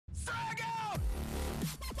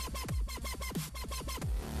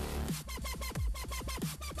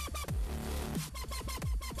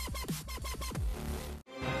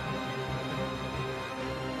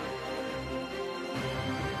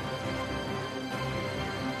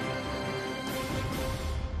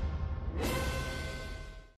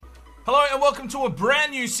Hello and welcome to a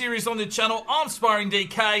brand new series on the channel. I'm Sparring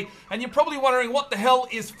DK and you're probably wondering what the hell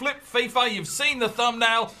is Flip FIFA. You've seen the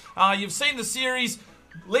thumbnail, you've seen the series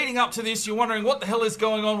leading up to this, you're wondering what the hell is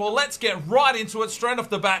going on. Well, let's get right into it straight off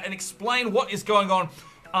the bat and explain what is going on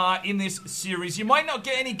in this series. You might not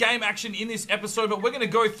get any game action in this episode, but we're going to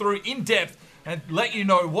go through in depth and let you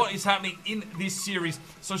know what is happening in this series.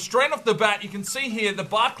 So straight off the bat, you can see here the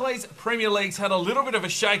Barclays Premier League's had a little bit of a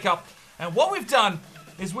shake-up, and what we've done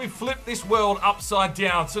is we've flipped this world upside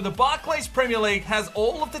down. So the Barclays Premier League has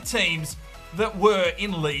all of the teams that were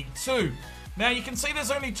in League 2. Now you can see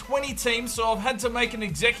there's only 20 teams, so I've had to make an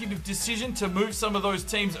executive decision to move some of those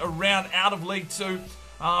teams around out of League 2.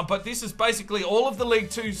 But this is basically all of the League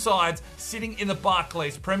 2 sides sitting in the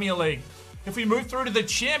Barclays Premier League. If we move through to the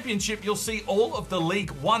Championship, you'll see all of the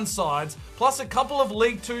League 1 sides, plus a couple of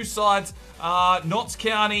League 2 sides, Notts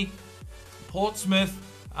County, Portsmouth,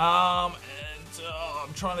 I'm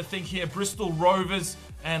trying to think here, Bristol Rovers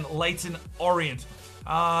and Leyton Orient.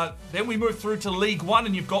 Then we move through to League 1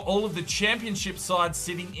 and you've got all of the Championship sides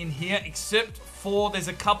sitting in here, except for there's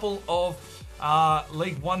a couple of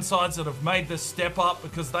League 1 sides that have made the step up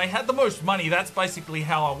because they had the most money. That's basically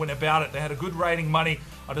how I went about it. They had a good rating money.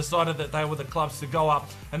 I decided that they were the clubs to go up.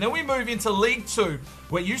 And then we move into League 2,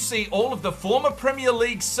 where you see all of the former Premier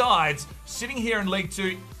League sides sitting here in League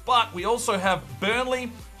 2, but we also have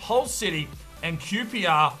Burnley, Hull City, and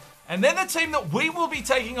QPR, and then the team that we will be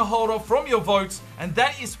taking a hold of from your votes, and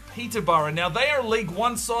that is Peterborough. Now they are a League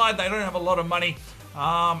 1 side, they don't have a lot of money,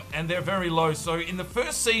 and they're very low. So in the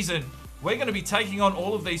first season, we're going to be taking on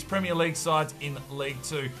all of these Premier League sides in League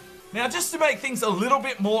 2. Now just to make things a little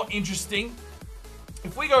bit more interesting,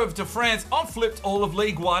 if we go over to France, I've flipped all of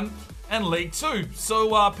League 1 and League 2. So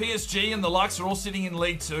PSG and the likes are all sitting in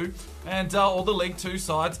League 2, and all the League 2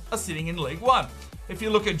 sides are sitting in League 1. If you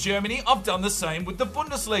look at Germany, I've done the same with the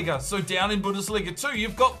Bundesliga. So down in Bundesliga 2,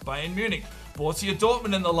 you've got Bayern Munich, Borussia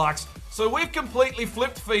Dortmund and the likes. So we've completely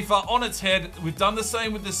flipped FIFA on its head. We've done the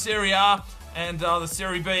same with the Serie A and the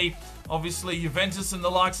Serie B. Obviously, Juventus and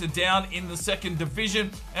the likes are down in the second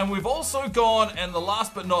division. And we've also gone, and the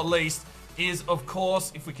last but not least is, of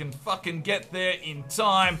course, if we can fucking get there in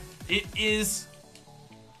time, it is...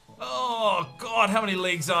 Oh, God, how many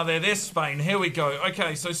leagues are there? There's Spain. Here we go.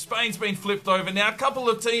 Okay, so Spain's been flipped over. Now, a couple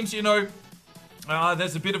of teams, you know,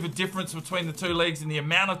 there's a bit of a difference between the two leagues and the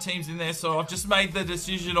amount of teams in there. So I've just made the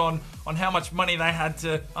decision on how much money they had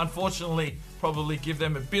to, unfortunately, probably give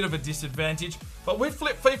them a bit of a disadvantage. But we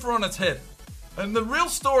flipped FIFA on its head. And the real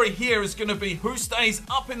story here is going to be who stays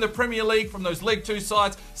up in the Premier League from those League 2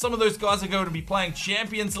 sides. Some of those guys are going to be playing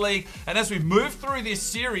Champions League. And as we move through this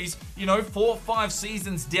series, you know, 4 or 5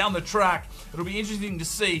 seasons down the track, it'll be interesting to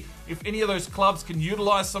see if any of those clubs can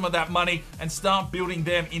utilize some of that money and start building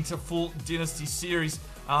them into full dynasty series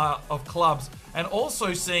of clubs. And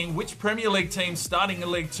also seeing which Premier League teams starting in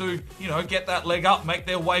League 2, you know, get that leg up, make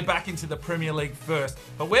their way back into the Premier League first.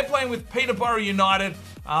 But we're playing with Peterborough United,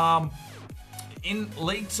 in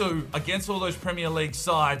League 2 against all those Premier League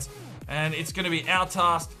sides, and it's going to be our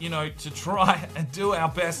task, you know, to try and do our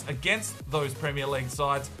best against those Premier League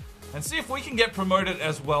sides and see if we can get promoted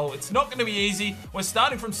as well. It's not going to be easy. We're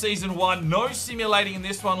starting from Season 1. No simulating in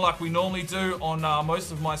this one like we normally do on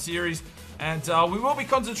most of my series. And we will be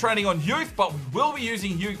concentrating on youth, but we will be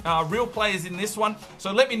using real players in this one.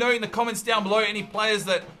 So let me know in the comments down below any players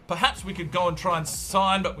that perhaps we could go and try and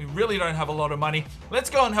sign, but we really don't have a lot of money. Let's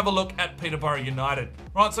go and have a look at Peterborough United.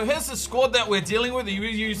 Right, so here's the squad that we're dealing with. We're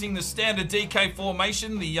using the standard DK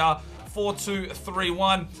formation, the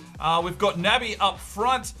 4-2-3-1. We've got Naby up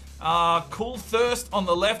front. Cool Thirst on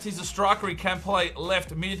the left. He's a striker. He can play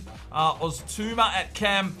left mid. Oztuma at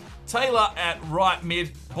cam. Taylor at right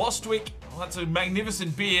mid. Bostwick, that's a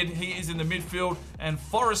magnificent beard. He is in the midfield. And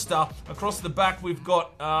Forrester across the back. We've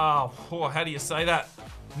got, how do you say that?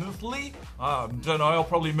 Nutley? Don't know. I'll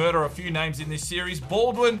probably murder a few names in this series.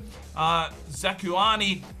 Baldwin,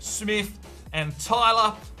 Zakuani, Smith, and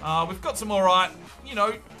Tyler. We've got some alright, you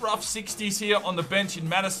know, rough 60s here on the bench in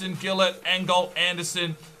Madison, Gillett, Angolt,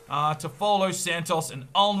 Anderson, Toffolo, Santos, and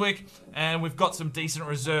Alnwick. And we've got some decent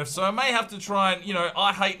reserves. So I may have to try and, you know,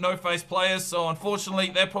 I hate no-face players. So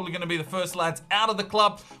unfortunately, they're probably going to be the first lads out of the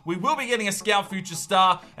club. We will be getting a Scout Future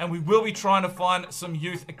Star. And we will be trying to find some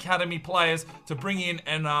youth academy players to bring in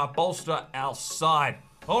and bolster our side.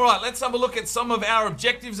 All right, let's have a look at some of our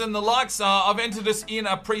objectives and the likes. I've entered us in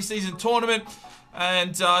a pre-season tournament,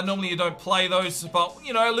 and normally you don't play those, but,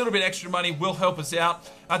 you know, a little bit extra money will help us out.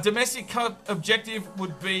 Our domestic cup objective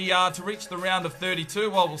would be to reach the round of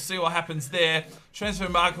 32. Well, we'll see what happens there. Transfer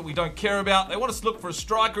market we don't care about. They want us to look for a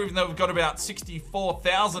striker, even though we've got about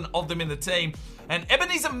 64,000 of them in the team. And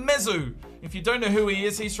Ebenezer Mezu, if you don't know who he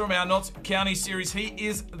is, he's from our Notts County series. He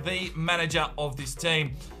is the manager of this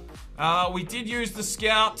team. We did use the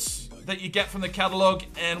scouts that you get from the catalogue,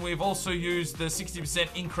 and we've also used the 60%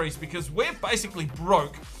 increase because we're basically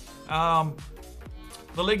broke. The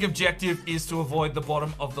league objective is to avoid the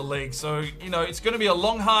bottom of the league. So, you know, it's going to be a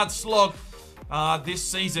long, hard slog this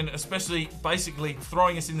season, especially basically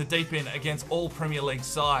throwing us in the deep end against all Premier League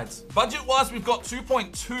sides. Budget-wise, we've got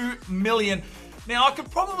 2.2 million. Now, I could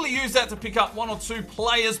probably use that to pick up 1 or 2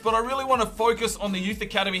 players, but I really want to focus on the youth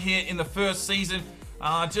academy here in the first season.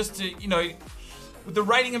 Just to, you know, with the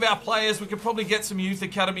rating of our players, we could probably get some youth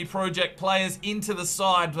academy project players into the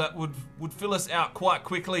side that would fill us out quite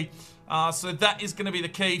quickly. So that is going to be the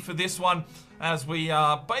key for this one, as we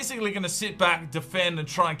are basically going to sit back, defend, and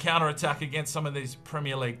try and counter-attack against some of these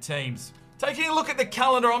Premier League teams. Taking a look at the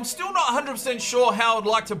calendar, I'm still not 100% sure how I'd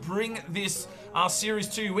like to bring this series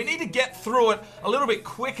to you. We need to get through it a little bit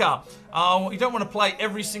quicker. We don't want to play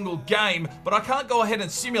every single game, but I can't go ahead and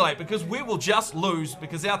simulate because we will just lose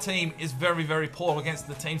because our team is very, very poor against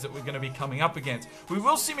the teams that we're going to be coming up against. We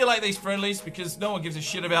will simulate these friendlies because no one gives a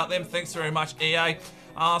shit about them. Thanks very much, EA.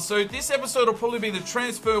 So this episode will probably be the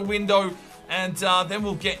transfer window, and then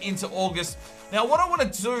we'll get into August. Now, what I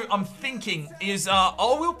want to do, I'm thinking, is I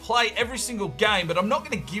will play every single game, but I'm not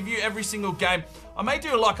going to give you every single game. I may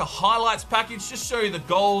do like a highlights package, just show you the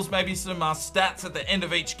goals, maybe some stats at the end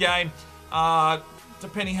of each game.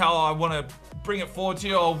 Depending how I want to bring it forward to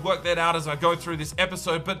you, I'll work that out as I go through this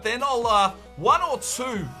episode. But then I'll 1 or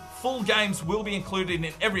 2 full games will be included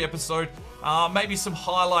in every episode. Maybe some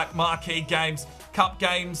highlight marquee games, cup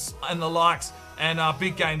games and the likes, and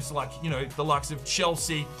big games like, you know, the likes of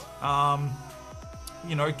Chelsea,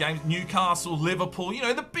 you know, games, Newcastle, Liverpool, you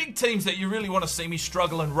know, the big teams that you really want to see me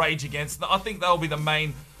struggle and rage against. I think they'll be the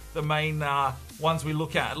main ones we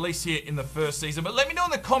look at least here in the first season. But let me know in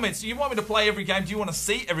the comments, do you want me to play every game? Do you want to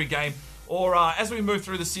see every game? Or as we move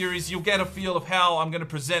through the series, you'll get a feel of how I'm going to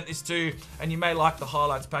present this to you, and you may like the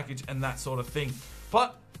highlights package and that sort of thing.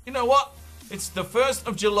 But you know what? It's the 1st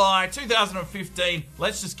of July, 2015.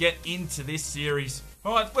 Let's just get into this series.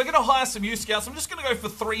 All right, we're going to hire some youth scouts. I'm just going to go for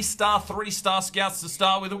 3-star scouts to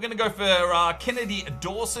start with. We're going to go for Kennedy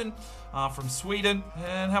Dawson from Sweden.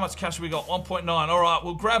 And how much cash have we got? 1.9. All right,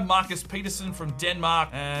 we'll grab Marcus Peterson from Denmark.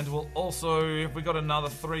 And we'll also, if we got another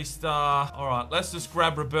 3-star. All right, let's just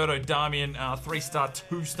grab Roberto Damian, 3-star,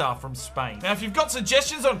 2-star from Spain. Now, if you've got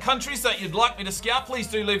suggestions on countries that you'd like me to scout, please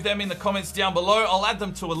do leave them in the comments down below. I'll add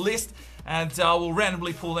them to a list, and we'll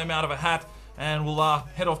randomly pull them out of a hat. And we'll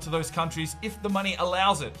head off to those countries if the money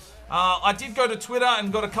allows it. I did go to Twitter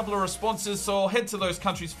and got a couple of responses, so I'll head to those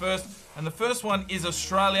countries first. And the first one is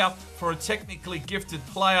Australia for a technically gifted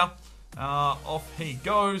player. Off he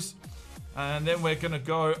goes. And then we're going to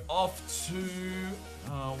go off to...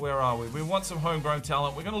 where are we? We want some homegrown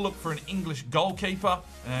talent. We're going to look for an English goalkeeper.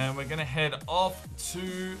 And we're going to head off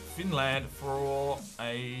to Finland for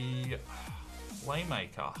a...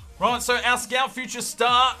 playmaker. Right, so our Scout Future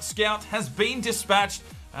Star Scout has been dispatched.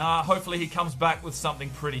 Hopefully he comes back with something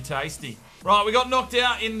pretty tasty. Right, we got knocked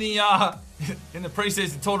out in the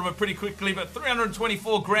preseason tournament pretty quickly, but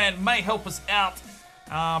 324 grand may help us out.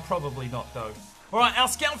 Probably not though. All right, our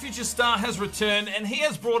Scout Future Star has returned, and he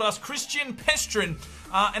has brought us Christian Pestrin,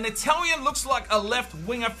 an Italian, looks like a left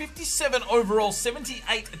winger, 57 overall,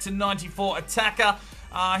 78 to 94 attacker.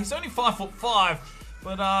 He's only 5'5".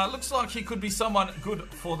 But looks like he could be someone good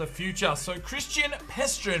for the future. So Christian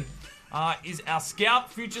Pestrin is our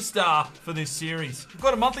Scout Future Star for this series. We've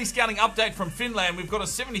got a monthly scouting update from Finland. We've got a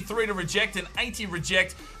 73 to reject, an 80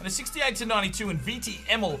 reject, and a 68 to 92 in VT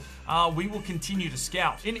Emil. We will continue to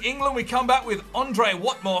scout. In England, we come back with Andre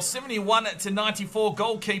Watmore, 71 to 94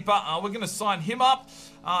 goalkeeper. We're going to sign him up.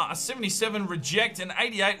 A 77 reject, and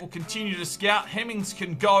 88 will continue to scout. Hemmings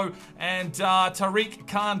can go, and Tariq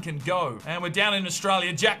Khan can go. And we're down in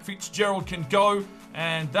Australia. Jack Fitzgerald can go,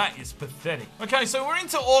 and that is pathetic. Okay, so we're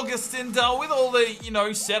into August, and with all the, you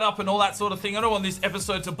know, setup and all that sort of thing, I don't want this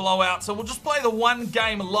episode to blow out, so we'll just play the one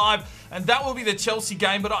game live, and that will be the Chelsea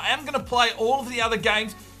game, but I am going to play all of the other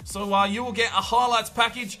games, so you will get a highlights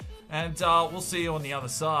package, and we'll see you on the other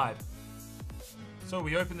side. So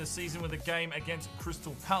we open the season with a game against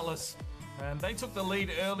Crystal Palace. And they took the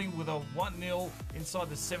lead early with a 1-0 inside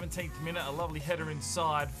the 17th minute. A lovely header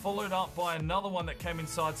inside, followed up by another one that came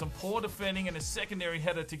inside. Some poor defending and a secondary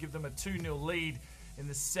header to give them a 2-0 lead in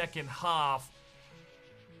the second half.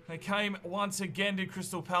 They came once again to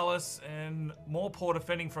Crystal Palace, and more poor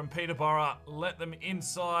defending from Peterborough let them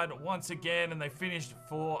inside once again, and they finished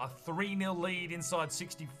for a 3-0 lead inside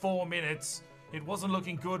 64 minutes. It wasn't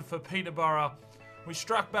looking good for Peterborough. We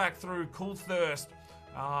struck back through cool thirst.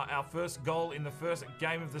 Our first goal in the first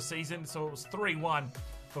game of the season, so it was 3-1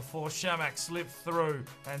 before Shamak slipped through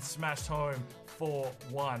and smashed home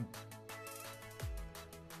 4-1.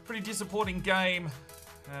 Pretty disappointing game.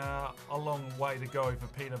 A long way to go for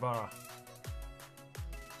Peterborough.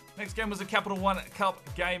 Next game was a Capital One Cup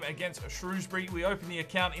game against Shrewsbury. We opened the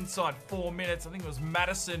account inside 4 minutes. I think it was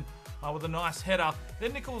Madison with a nice header.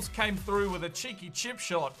 Then Nichols came through with a cheeky chip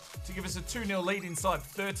shot to give us a 2-0 lead inside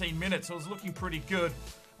 13 minutes. So it was looking pretty good.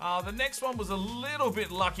 The next one was a little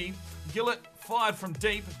bit lucky. Gillett fired from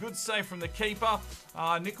deep. Good save from the keeper.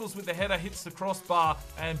 Nichols with the header hits the crossbar,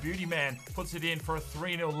 and Beauty Man puts it in for a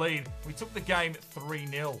 3-0 lead. We took the game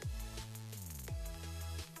 3-0.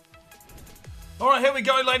 All right, here we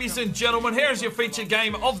go, ladies and gentlemen. Here is your feature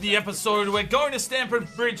game of the episode. We're going to Stamford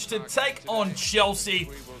Bridge to take on Chelsea.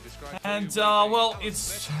 And, well,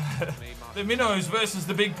 it's the minnows versus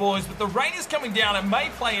the big boys. But the rain is coming down. It may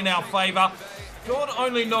play in our favour. God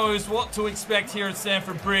only knows what to expect here at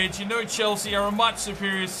Stamford Bridge. You know Chelsea are a much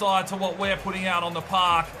superior side to what we're putting out on the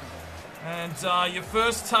park. And your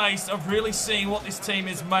first taste of really seeing what this team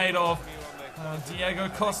is made of. Diego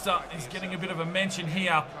Costa is getting a bit of a mention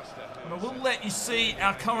here. And I will let you see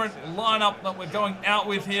our current lineup that we're going out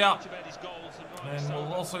with here. And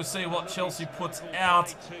we'll also see what Chelsea puts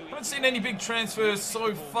out. Haven't seen any big transfers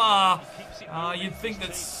so far. You'd think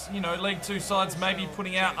that's, you know, League Two sides maybe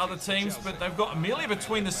putting out other teams, but they've got Amelia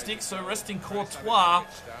between the sticks, so resting Courtois.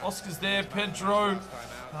 Oscar's there, Pedro,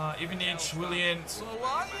 Ivanich, Willian. So,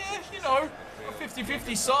 yeah, you know, a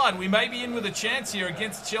 50-50 side. We may be in with a chance here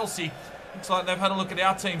against Chelsea. Looks like they've had a look at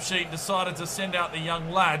our team sheet and decided to send out the young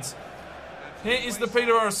lads. Here is the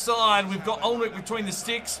Peterborough side. We've got Ulrich between the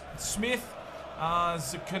sticks, Smith,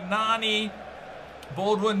 Zakanani,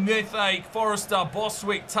 Baldwin, Nithake, Forrester,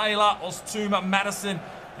 Boswick, Taylor, Ostuma, Madison,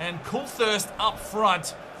 and Coulthurst up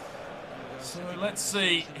front. So let's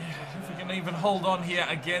see if we can even hold on here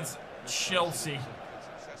against Chelsea.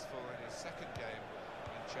 Successful in his second game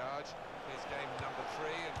in charge. His game number 3.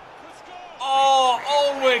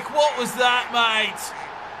 Oh, Ulrich, what was that, mate?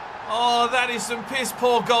 Oh, that is some piss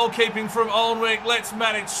poor goalkeeping from Ulrich. Let's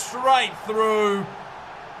manage straight through.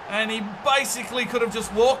 And he basically could have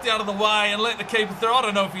just walked out of the way and let the keeper through. I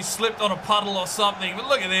don't know if he slipped on a puddle or something, but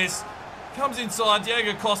look at this. Comes inside,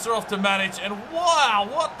 Diego Costa off to manage, and wow,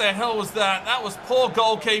 what the hell was that? That was poor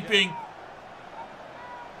goalkeeping.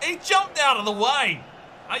 He jumped out of the way.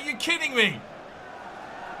 Are you kidding me?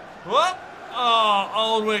 What? Oh,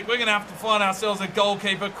 Ulrich, we're going to have to find ourselves a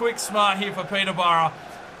goalkeeper. Quick, smart here for Peterborough.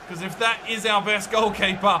 Because if that is our best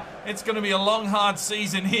goalkeeper, it's going to be a long, hard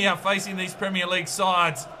season here facing these Premier League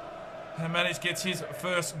sides. And Manic gets his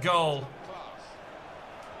first goal.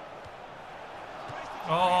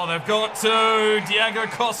 Oh, they've got two. Diego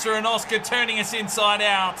Costa and Oscar turning us inside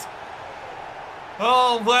out.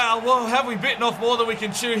 Oh, wow. Well, have we bitten off more than we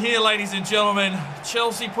can chew here, ladies and gentlemen?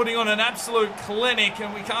 Chelsea putting on an absolute clinic,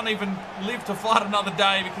 and we can't even live to fight another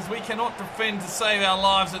day because we cannot defend to save our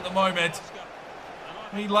lives at the moment.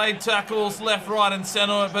 We laid tackles left, right and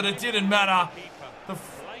centre, but it didn't matter. The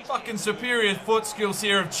fucking superior foot skills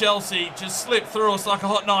here of Chelsea just slipped through us like a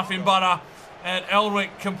hot knife in butter. And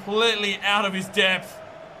Elric completely out of his depth.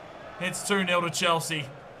 It's 2-0 to Chelsea.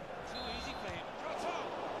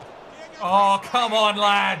 Oh, come on,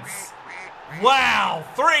 lads. Wow,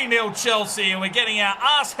 3-0 Chelsea, and we're getting our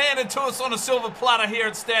ass handed to us on a silver platter here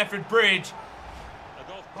at Stamford Bridge.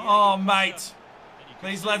 Oh, mate.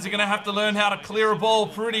 These lads are going to have to learn how to clear a ball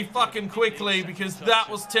pretty fucking quickly because that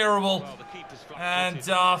was terrible. And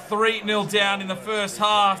 3-0 down in the first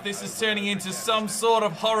half. This is turning into some sort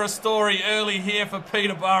of horror story early here for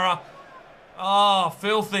Peterborough. Oh,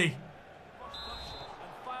 filthy.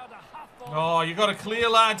 Oh, you got to clear,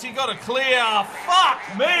 lads. You got to clear.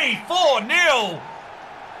 Fuck me. 4-0.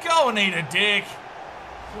 Go and eat a dick.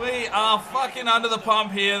 We are fucking under the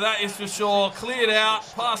pump here, that is for sure. Cleared out,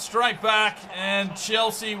 passed straight back, and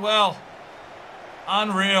Chelsea, well,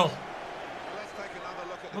 unreal.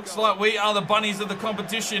 Looks like we are the bunnies of the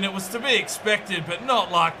competition. It was to be expected, but not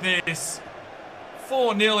like this.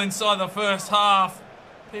 4-0 inside the first half.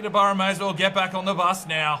 Peterborough may as well get back on the bus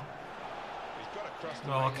now.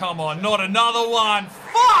 Oh, come on, not another one.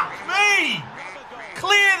 Fuck me!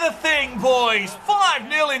 clear the thing, boys.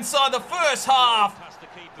 5-0 inside the first half.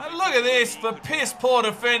 And look at this, the piss poor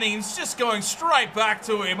defending. It's just going straight back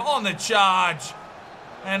to him on the charge.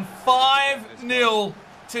 And 5-0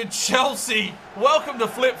 to Chelsea. Welcome to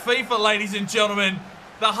Flip FIFA, ladies and gentlemen.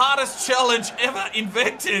 The hardest challenge ever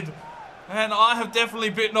invented. And I have definitely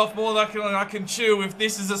bitten off more than I can chew if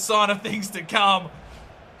this is a sign of things to come.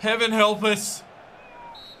 Heaven help us.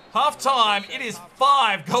 Half time, it is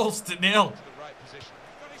 5-0.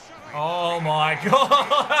 Oh my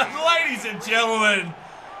God. Ladies and gentlemen,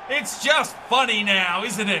 it's just funny now,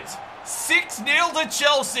 isn't it? 6-0 to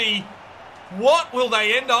Chelsea. What will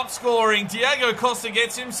they end up scoring? Diego Costa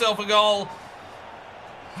gets himself a goal.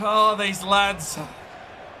 Oh, these lads.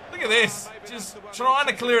 Look at this. Just trying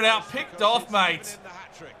to clear it out. Picked off, mate.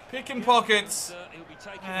 Picking pockets.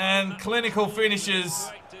 And clinical finishes.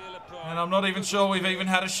 And I'm not even sure we've even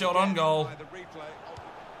had a shot on goal.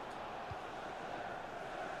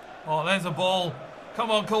 Oh, there's a ball.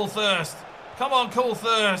 Come on, Cool Thirst. Come on, Cool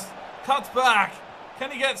Thirst. Cuts back.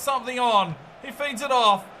 Can he get something on? He feeds it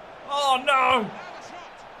off. Oh, no.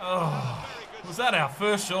 Oh, was that our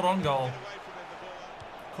first shot on goal?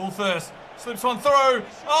 Cool Thirst. Slips one through.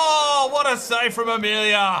 Oh, what a save from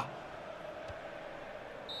Amelia.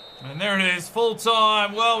 And there it is, full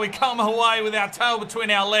time. Well, we come away with our tail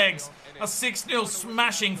between our legs. A 6-0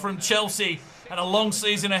 smashing from Chelsea and a long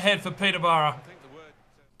season ahead for Peterborough.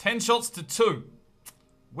 10 shots to 2.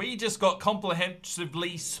 We just got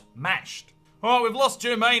comprehensively smashed. All right, we've lost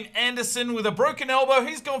Jermaine Anderson with a broken elbow.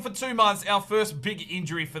 He's gone for 2 months, our first big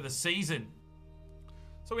injury for the season.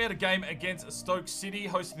 So we had a game against Stoke City,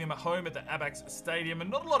 hosting them at home at the Abax Stadium, and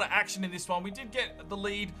not a lot of action in this one. We did get the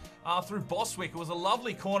lead through Boswick. It was a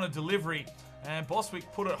lovely corner delivery, and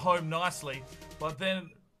Boswick put it home nicely. But then,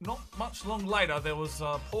 not much long later, there was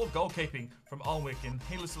poor goalkeeping from Alnwick, and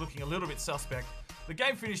he was looking a little bit suspect. The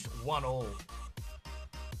game finished 1-1.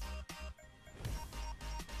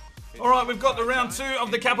 All right, we've got the round 2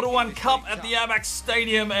 of the Capital One Cup at the Abax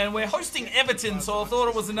Stadium, and we're hosting Everton, so I thought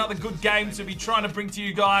it was another good game to be trying to bring to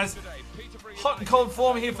you guys. Hot and cold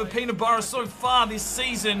form here for Peterborough so far this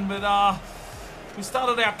season, but we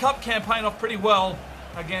started our cup campaign off pretty well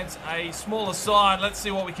against a smaller side. Let's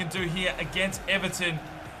see what we can do here against Everton.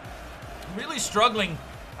 Really struggling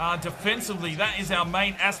defensively. That is our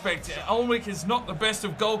main aspect. Alnwick is not the best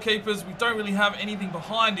of goalkeepers. We don't really have anything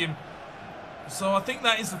behind him. So I think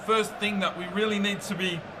that is the first thing that we really need to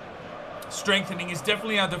be strengthening, is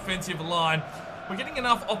definitely our defensive line. We're getting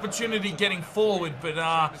enough opportunity getting forward,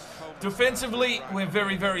 but defensively, we're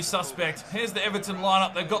very, very suspect. Here's the Everton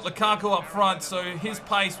lineup. They've got Lukaku up front, so his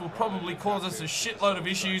pace will probably cause us a shitload of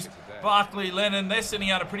issues. Barkley, Lennon, they're sending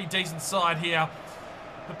out a pretty decent side here.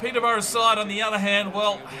 The Peterborough side, on the other hand,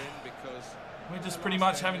 well, we're just pretty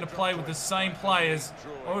much having to play with the same players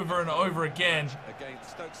over and over again.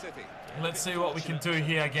 Let's see what we can do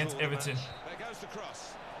here against Everton.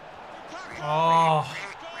 Oh,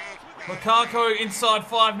 Lukaku inside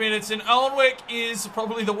 5 minutes, and Alnwick is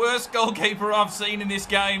probably the worst goalkeeper I've seen in this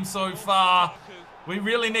game so far. We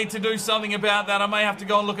really need to do something about that. I may have to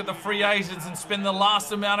go and look at the free agents and spend the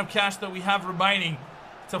last amount of cash that we have remaining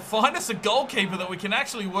to find us a goalkeeper that we can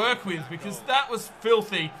actually work with, because that was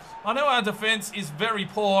filthy. I know our defense is very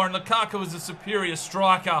poor and Lukaku is a superior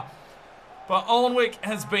striker, but Alnwick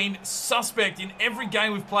has been suspect in every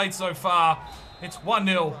game we've played so far. It's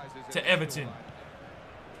 1-0 to Everton.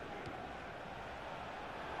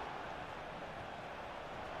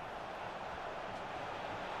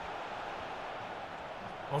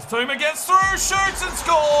 Oztuma gets through, shoots and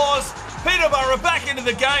scores! Peterborough back into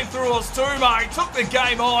the game through Oztuma. He took the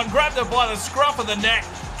game on, grabbed it by the scruff of the neck,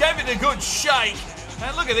 gave it a good shake.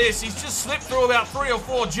 And look at this, he's just slipped through about 3 or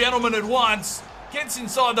 4 gentlemen at once. Gets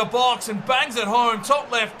inside the box and bangs it home,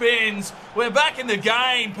 top left bins. We're back in the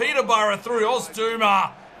game. Peterborough through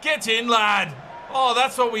Oztuma. Get in, lad. Oh,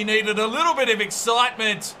 that's what we needed, a little bit of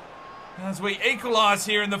excitement as we equalise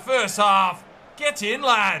here in the first half. Get in,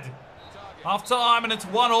 lad. Half time, and it's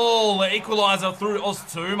 1-1. The equaliser through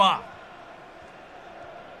Oztuma.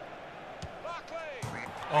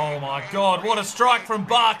 Oh my God, what a strike from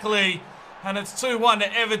Barkley. And it's 2-1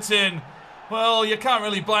 to Everton. Well, you can't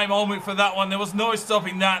really blame Alnwick for that one. There was no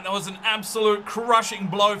stopping that. That was an absolute crushing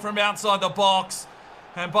blow from outside the box.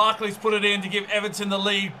 And Barkley's put it in to give Everton the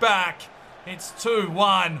lead back. It's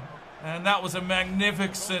 2-1. And that was a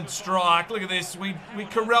magnificent strike. Look at this. We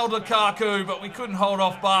corralled Lukaku, but we couldn't hold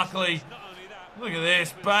off Barkley. Look at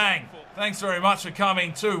this. Bang. Thanks very much for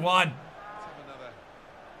coming. 2-1. Let's have another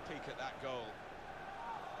peek at that goal.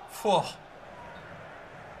 Phew.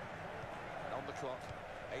 On the clock,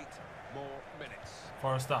 8 more minutes.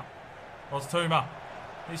 Forrest up. Oztuma.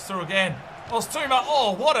 He's through again. Ostuma.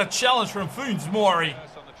 Oh, what a challenge from Funes Mori.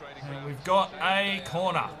 And we've got a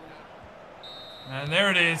corner. And there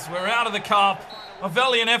it is. We're out of the cup. A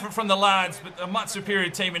valiant effort from the lads, but a much superior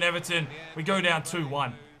team in Everton. We go down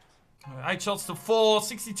 2-1. 8 shots to 4,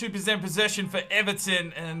 62% possession for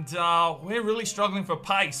Everton, and we're really struggling for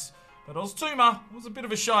pace. But Ostuma was a bit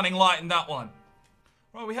of a shining light in that one.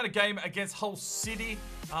 Right, we had a game against Hull City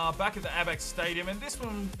back at the Abax Stadium, and this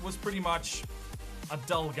one was pretty much a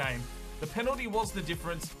dull game. The penalty was the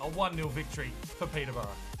difference, a 1-0 victory for Peterborough.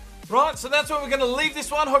 Right, so that's where we're going to leave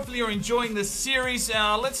this one. Hopefully you're enjoying this series.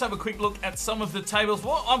 Let's have a quick look at some of the tables.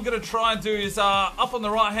 What I'm going to try and do is up on the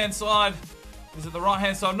right-hand side. Is it the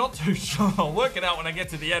right-hand side? I'm not too sure. I'll work it out when I get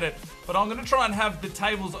to the edit. But I'm going to try and have the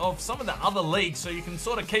tables of some of the other leagues so you can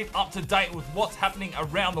sort of keep up to date with what's happening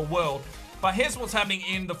around the world. But here's what's happening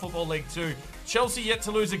in the Football League 2. Chelsea yet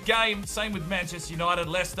to lose a game. Same with Manchester United,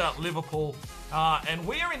 Leicester, Liverpool. And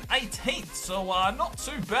we are in 18th, so not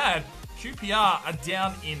too bad. QPR are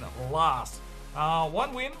down in last.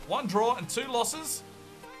 1 win, 1 draw, and 2 losses.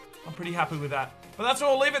 I'm pretty happy with that. But that's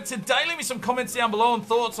where we'll leave it today. Leave me some comments down below and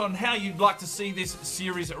thoughts on how you'd like to see this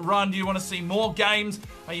series run. Do you want to see more games?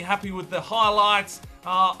 Are you happy with the highlights?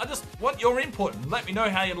 I just want your input and let me know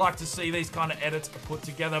how you'd like to see these kind of edits put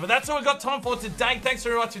together. But that's all we've got time for today. Thanks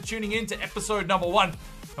very much for tuning in to episode number 1.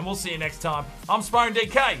 And we'll see you next time. I'm Spyron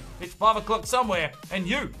DK. It's 5 o'clock somewhere. And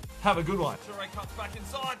you have a good one. Toure cuts back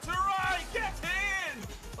inside. Toure, get in!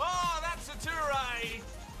 Oh, that's a Toure.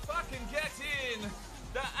 Fucking get in.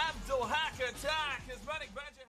 The Abdul Hack attack.